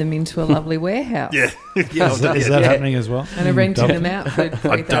converted them into a lovely warehouse. Yeah, yeah, Is that happening as well? And are renting Dublin? them out for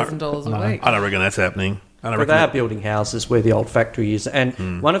 $3,000 a week. I don't reckon that's happening. I don't But reckon they are that- building houses where the old factory is.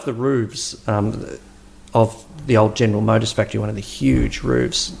 And one of the roofs of the old General Motors factory, one of the huge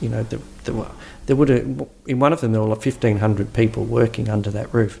roofs, there would have, in one of them there were like 1,500 people working under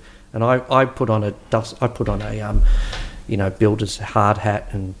that roof. And I put on a builder's hard hat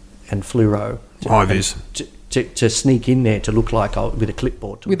and fluoro. High-vis. To sneak in there to look like with a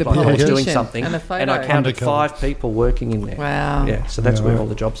clipboard to With look a like I was doing politician something, and a photo. I counted Undercover. 5 people working in there. Wow. Yeah, so that's Yeah, where right. all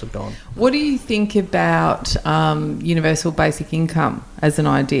the jobs have gone. What do you think about universal basic income as an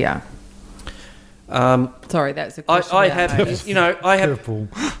idea? Sorry, that's a question. I without have, notice. I have. Careful.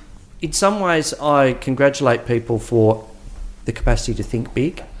 In some ways, I congratulate people for the capacity to think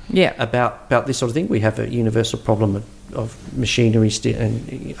big Yeah. about this sort of thing. We have a universal problem of machinery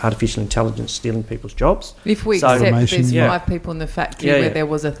and artificial intelligence stealing people's jobs. If we So- accept that Automation. there's Yeah. 5 people in the factory Yeah, where yeah. there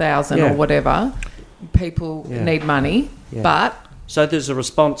was 1,000 Yeah. or whatever, people Yeah. need money, Yeah. but So there's a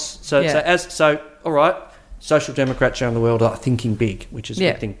response. So Yeah. all right, social democrats around the world are thinking big, which is a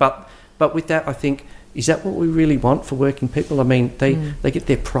Yeah. good thing. But with that, I think is that what we really want for working people? I mean, they get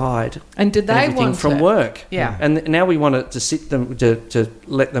their pride And did and they everything want from it? work. Yeah. And now we want to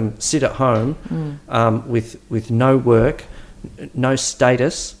let them sit at home with no work, no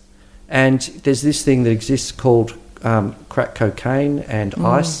status, and there's this thing that exists called crack cocaine and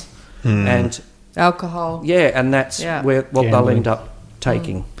ice, and Alcohol. and that's Yeah. what they'll Gambling. end up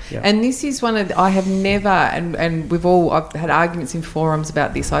taking. Yeah. And this is one of I have never, and I've had arguments in forums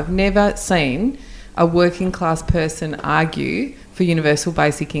about this. I've never seen a working class person argue for universal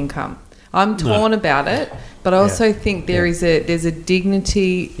basic income. I'm torn about it, but I also think there's a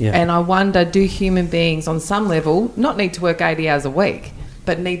dignity, and I wonder, do human beings on some level not need to work 80 hours a week,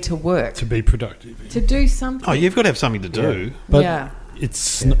 but need to work To be productive. to do something? Oh, you've got to have something to do. But yeah.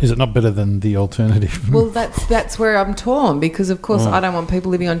 is it not better than the alternative? Well, that's where I'm torn, because of course I don't want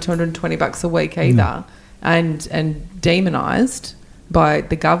people living on $220 a week either, and demonised by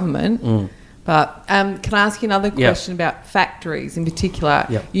the government. But can I ask you another question about factories in particular?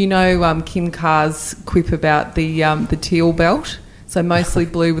 Yep. You know Kim Carr's quip about the teal belt, so mostly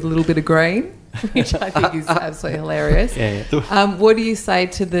blue with a little bit of green, which I think is absolutely hilarious. What do you say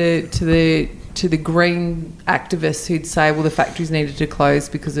to the green activists who'd say, well, the factories needed to close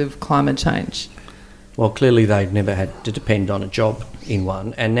because of climate change? Well, clearly they've never had to depend on a job in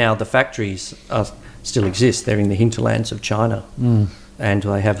one, and now the factories still exist. They're in the hinterlands of China, and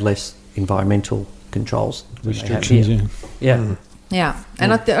they have less environmental controls than they have Restrictions, here. yeah. Yeah,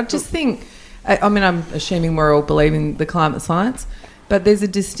 and I just think, I mean, I'm assuming we're all believing the climate science, but there's a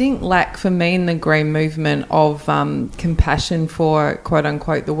distinct lack for me in the green movement of compassion for, quote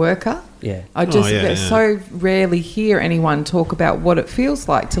unquote, the worker. Yeah. I just so rarely hear anyone talk about what it feels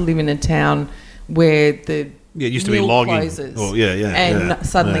like to live in a town where the it used to be mill logging. closes, Well, and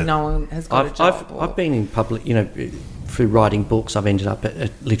suddenly no one has got a job. I've been in public, through writing books. I've ended up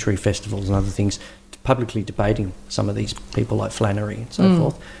at literary festivals and other things, publicly debating some of these people like Flannery and so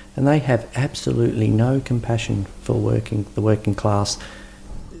forth, and they have absolutely no compassion for the working class.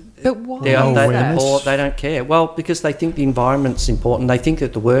 But why? They're poor, they don't care. Well, because they think the environment's important. They think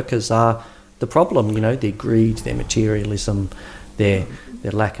that the workers are the problem. Their greed, their materialism, their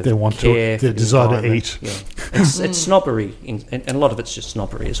lack of care, their desire to eat. Yeah. It's snobbery, and a lot of it's just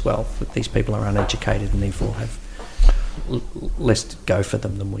snobbery as well. But these people are uneducated and therefore have less to go for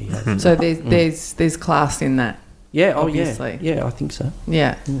them than we have. So there's class in that. Yeah. obviously. Yeah, I think so.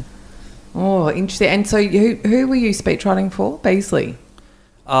 Yeah. Oh, interesting. And so who were you speechwriting for? Beasley.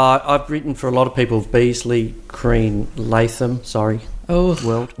 I've written for a lot of people: Beasley, Crean, Latham. Sorry,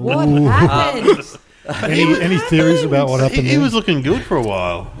 World. What happened? Any theories about what happened He there? was looking good for a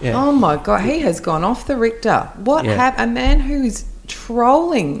while. Yeah. Oh my God, he has gone off the Richter. What Yeah. happened? A man who's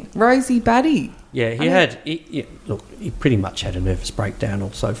trolling Rosie Batty. Yeah, he pretty much had a nervous breakdown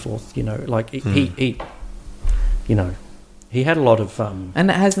or so forth. He had a lot of And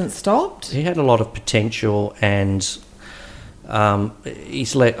it hasn't stopped? he had a lot of potential, and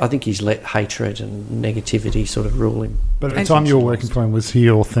he's let hatred and negativity sort of rule him. But at the time you were working for him, was he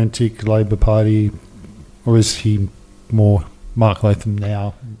authentic Labor Party, or is he more Mark Latham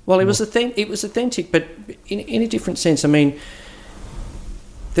now? Well, it was authentic, but in a different sense. I mean,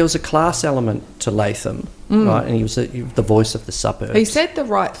 there was a class element to Latham, right? And he was the voice of the suburbs. He said the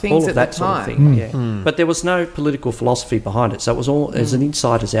right things all of at that the sort time. of thing, yeah. But there was no political philosophy behind it, so it was all as an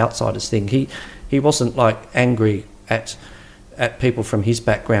insiders-outsiders thing. He wasn't like angry at people from his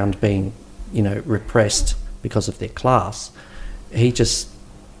background being, repressed because of their class. He just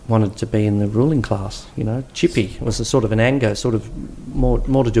wanted to be in the ruling class. Chippy was a sort of an anger, sort of more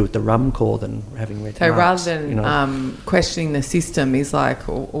to do with the rum corps than having read So Marx, rather than questioning the system, he's like,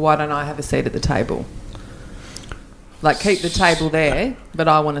 well, why don't I have a seat at the table? Like, keep the table there, but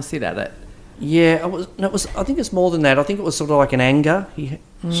I want to sit at it. Yeah, I think it's more than that. I think it was sort of like an anger. So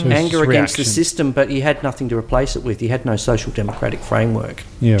Anger it's against the reaction. system, but he had nothing to replace it with. He had no social democratic framework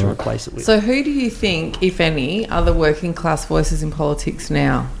to right. replace it with. So who do you think, if any, are the working class voices in politics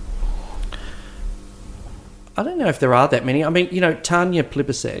now? I don't know if there are that many. I mean, Tanya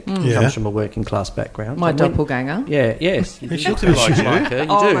Plibersek comes from a working class background. My doppelganger. Yeah, yes. She looks a bit like you. her. You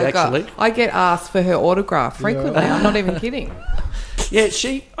Oh do, my actually. God. I get asked for her autograph frequently. I'm not even kidding. Yeah,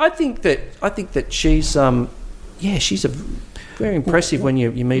 I think that she's she's very impressive when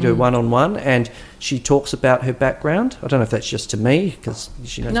you meet her one-on-one, and she talks about her background. I don't know if that's just to me because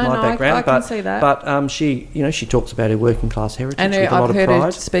she knows my background, I can see that. But she talks about her working class heritage And with a lot I've of heard pride.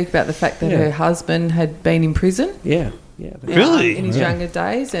 her speak about the fact that Yeah. her husband had been in prison. Yeah. Really? In his younger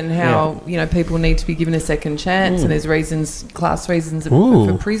days, and how people need to be given a second chance, and there's class reasons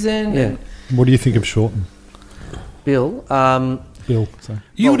for prison. Yeah. And What do you think of Shorten? Bill. Bill. So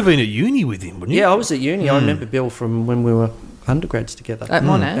You would have been at uni with him, wouldn't you? Yeah, I was at uni. I remember Bill from when we were undergrads together. At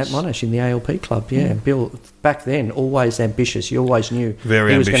Monash? At Monash in the ALP club, yeah. Bill, back then, always ambitious. You always knew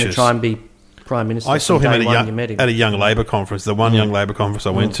Very he was going to ambitious. try and be Prime Minister. I saw from him day at one you met him. a young Labor conference, the one young Labor conference I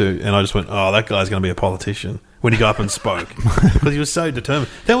went to, and I just went, oh, that guy's going to be a politician when he got up and spoke because he was so determined.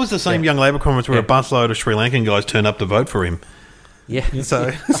 That was the same young Labor conference where a busload of Sri Lankan guys turned up to vote for him. Yeah.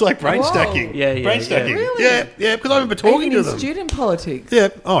 So it's like brain Whoa. stacking. Yeah, yeah, brain yeah. stacking. Really? Yeah, because I remember talking Even to in them. student politics. Yeah.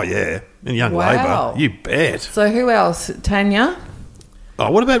 Oh, yeah. In young Wow. Labor. You bet. So who else? Tanya? Oh,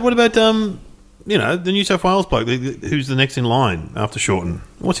 what about you know, the New South Wales bloke who's the next in line after Shorten?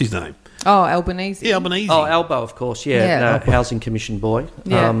 What's his name? Oh, Albanese. Yeah, Albanese. Oh, Albo, of course, Yeah. Housing Commission boy.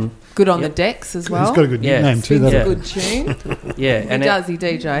 Yeah. Good on yeah. the decks as well. He's got a good Yeah. nickname too. Sings That a good tune. Yeah, He and does. He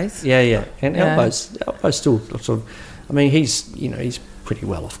DJs. Yeah. And Yeah. Albo's still sort of, I mean, he's pretty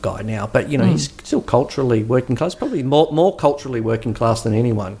well off guy now, but he's still culturally working class, probably more culturally working class than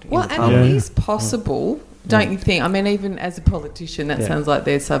anyone. Well, in the and parliament. it is possible, don't you think? I mean, even as a politician, that Yeah. sounds like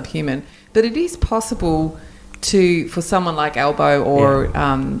they're subhuman. But it is possible for someone like Albo or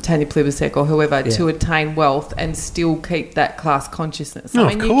Tanya Plibersek or whoever to attain wealth and still keep that class consciousness. No, I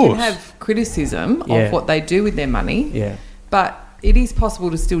mean, of you course. can have criticism Yeah. of what they do with their money, Yeah. but it is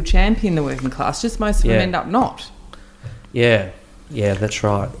possible to still champion the working class. Just most of them Yeah. end up not. Yeah, that's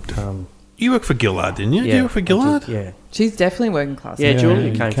right. You worked for Gillard, didn't you? Yeah, Did you work for I Gillard? did, yeah. She's definitely working class. Yeah, Yeah, Julia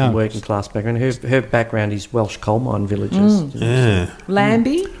you came from can't- working class background. Her background is Welsh coal mine villages. Yeah.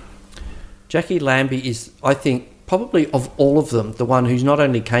 Lambie? Jackie Lambie is, I think, probably of all of them, the one who's not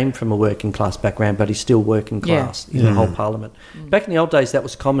only came from a working class background, but is still working Yeah. class in the whole parliament. Back in the old days, that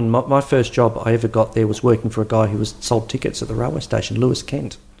was common. My first job I ever got there was working for a guy who sold tickets at the railway station, Lewis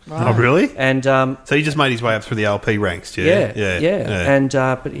Kent. Oh, really? And So he just made his way up through the LP ranks, yeah. yeah. And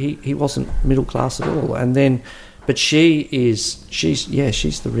but he wasn't middle class at all. And then, but she's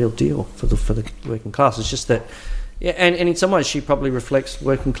the real deal for the working class. It's just that, yeah, and in some ways she probably reflects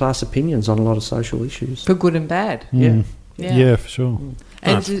working class opinions on a lot of social issues. For good and bad. Yeah. yeah, for sure.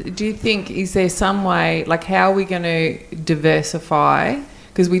 And do you think, is there some way, like how are we going to diversify?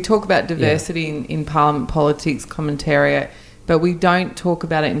 Because we talk about diversity in parliament politics, commentariat, but we don't talk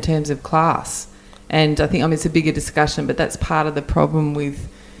about it in terms of class. And I think, it's a bigger discussion, but that's part of the problem with,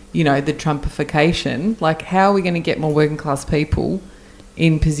 the Trumpification. Like, how are we going to get more working class people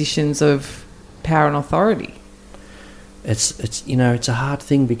in positions of power and authority? It's a hard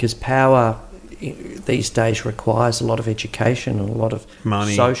thing because power these days requires a lot of education and a lot of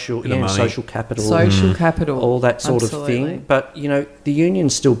Money, social bit of money. social capital, Social capital. all that sort Absolutely. of thing. But the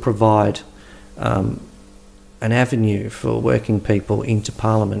unions still provide an avenue for working people into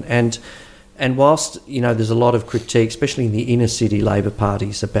parliament, and whilst there's a lot of critique, especially in the inner city Labor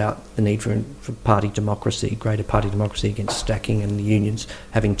parties, about the need for party democracy, greater party democracy against stacking and the unions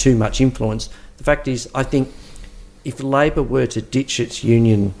having too much influence. The fact is, I think if Labor were to ditch its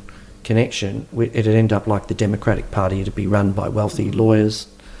union connection, it'd end up like the Democratic Party. It'd be run by wealthy lawyers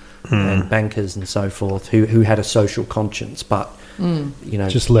and bankers and so forth who had a social conscience, but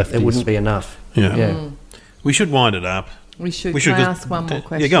Just lefties. it wouldn't be enough. Yeah. We should wind it up. We should. We should Can I just- ask one more yeah,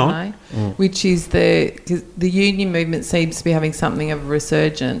 question, go on. which is cause the union movement seems to be having something of a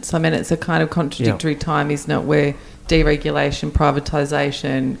resurgence. I mean, it's a kind of contradictory time, isn't it, where deregulation,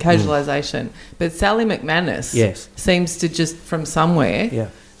 privatisation, casualisation. But Sally McManus Yes. seems to just from somewhere Yeah.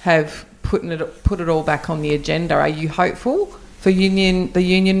 have put it all back on the agenda. Are you hopeful for the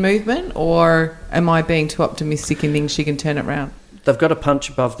union movement, or am I being too optimistic and think she can turn it round? They've got to punch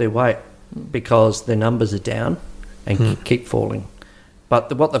above their weight because their numbers are down and keep falling.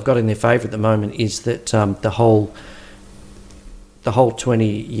 But what they've got in their favour at the moment is that the whole 20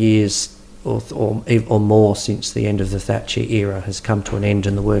 years or more since the end of the Thatcher era has come to an end,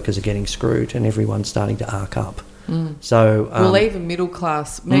 and the workers are getting screwed, and everyone's starting to arc up. So Well, even middle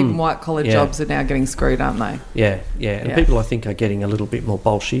class, even white collar yeah. jobs are now getting screwed, aren't they? yeah, and Yeah. people I think are getting a little bit more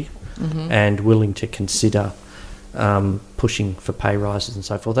bolshy and willing to consider pushing for pay rises and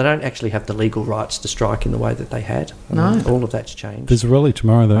so forth. They don't actually have the legal rights to strike in the way that they had. No. All of that's changed. There's a rally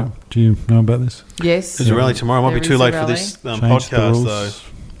tomorrow, though. Do you know about this? Yes. There's a rally tomorrow. Might There be too is a late for rally. this Change the podcast, rules. though.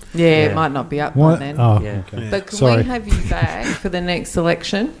 Yeah, Yeah. it might not be up by What? then. Oh, Yeah. okay. But can Sorry. we have you back for the next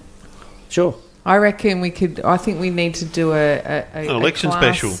election? Sure. I reckon we could. I think we need to do an election class,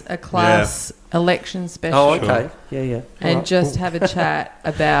 special. a class election special, Oh, okay. Yeah. and Alright. just have a chat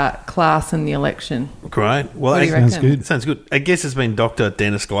about class and the election. Great. Well, What do you Sounds reckon? good. Sounds good. I guess it's been Dr.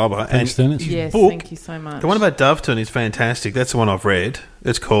 Dennis Glover. Thanks, and Dennis. his Yes, book, thank you so much. the one about Doveton is fantastic. That's the one I've read.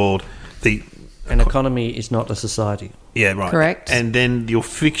 It's called the... An economy is not a society. Yeah, right. Correct. And then your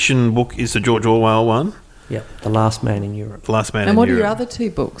fiction book is the George Orwell one. Yep, The Last Man in Europe. The Last Man And in what are Europe. your other two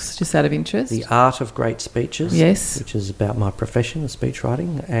books, just out of interest? The Art of Great Speeches, Yes. which is about my profession of speech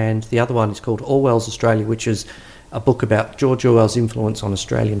writing, and the other one is called Orwell's Australia, which is a book about George Orwell's influence on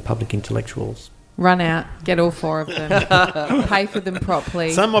Australian public intellectuals. Run out, get all four of them, pay for them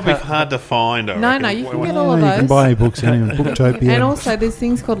properly. Some might be hard to find. I No, reckon. no, you can What- get all of You those. can buy books anyway. Booktopia. And also, there's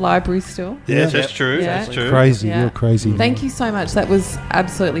things called libraries still. Yes, that's true. Yeah. That's true. Crazy. Yeah. You're crazy. Thank you so much. That was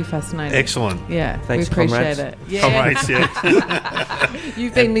absolutely fascinating. Excellent. Yeah, Thanks, we appreciate comrades. it. Yeah. Comrades, yeah.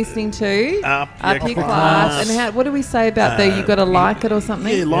 You've been listening to Up Up Your Your Class. Class. And what do we say about the you got to like it or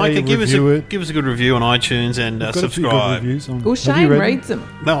something? Yeah, like Yeah, it. Give us review a it. give us a good review on iTunes and Got a few good subscribe. reviews on. Well, Have you Shane read them? reads them.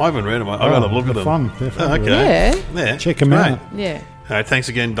 No, I haven't read them. I got to look at they're them. Fun. They're fun. Oh, to okay. read. Yeah. Yeah, Check them great. out. Yeah. All right, thanks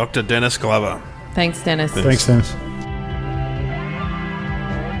again, Dr. Dennis Glover. Thanks, Dennis. Thanks, Dennis.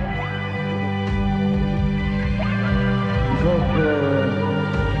 Because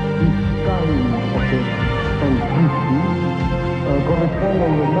this kind of duty correspond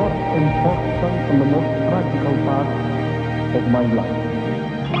on the most important and the most practical part of my life.